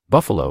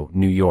Buffalo,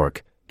 New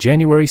York,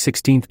 January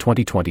 16,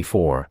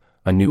 2024.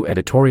 A new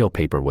editorial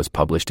paper was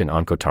published in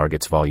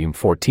Oncotarget's Volume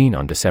 14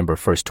 on December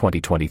 1,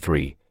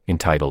 2023,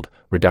 entitled,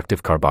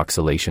 Reductive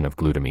Carboxylation of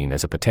Glutamine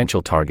as a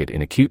Potential Target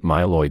in Acute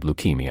Myeloid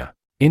Leukemia.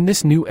 In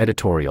this new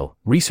editorial,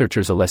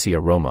 researchers Alessia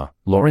Roma,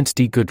 Lawrence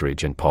D.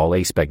 Goodridge and Paul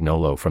A.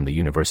 Spagnolo from the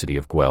University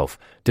of Guelph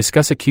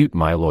discuss acute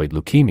myeloid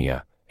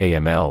leukemia,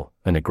 AML,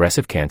 an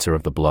aggressive cancer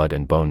of the blood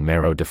and bone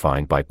marrow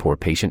defined by poor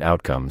patient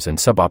outcomes and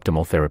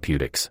suboptimal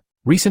therapeutics.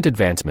 Recent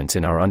advancements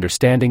in our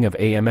understanding of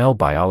AML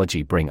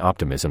biology bring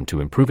optimism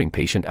to improving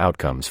patient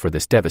outcomes for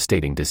this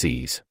devastating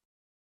disease.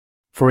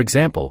 For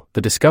example, the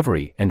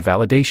discovery and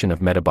validation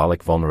of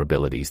metabolic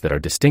vulnerabilities that are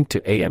distinct to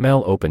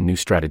AML open new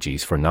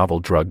strategies for novel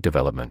drug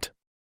development.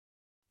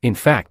 In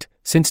fact,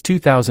 since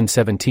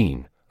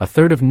 2017, a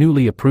third of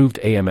newly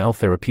approved AML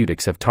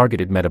therapeutics have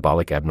targeted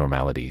metabolic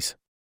abnormalities.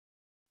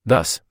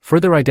 Thus,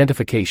 further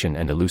identification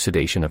and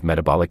elucidation of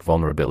metabolic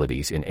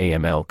vulnerabilities in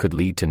AML could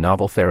lead to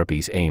novel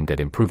therapies aimed at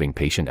improving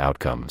patient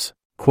outcomes.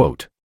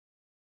 Quote,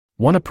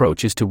 one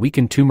approach is to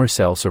weaken tumor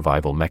cell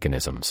survival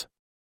mechanisms.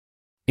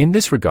 In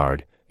this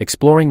regard,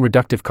 exploring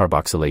reductive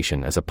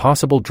carboxylation as a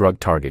possible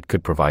drug target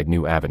could provide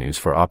new avenues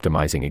for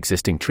optimizing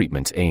existing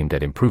treatments aimed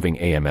at improving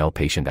AML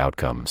patient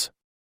outcomes.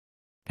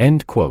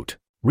 End quote.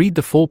 Read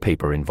the full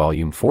paper in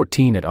Volume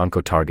 14 at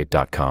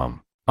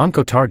oncotarget.com.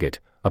 Oncotarget,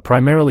 a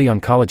primarily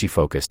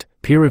oncology-focused,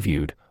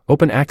 peer-reviewed,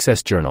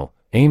 open-access journal,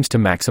 aims to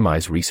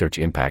maximize research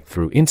impact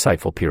through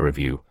insightful peer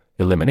review,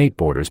 eliminate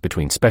borders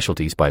between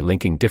specialties by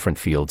linking different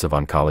fields of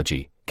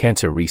oncology,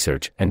 cancer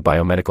research, and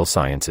biomedical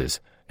sciences,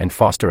 and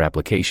foster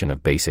application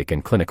of basic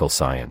and clinical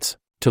science.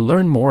 To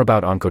learn more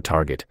about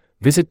Oncotarget,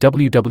 visit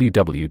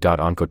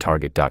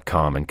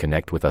www.oncotarget.com and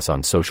connect with us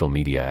on social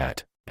media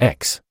at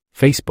X,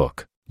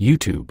 Facebook,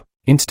 YouTube,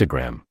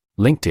 Instagram,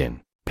 LinkedIn,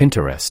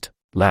 Pinterest,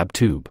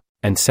 LabTube,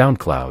 and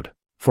SoundCloud.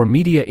 For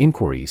media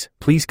inquiries,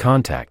 please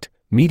contact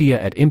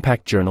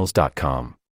media@impactjournals.com.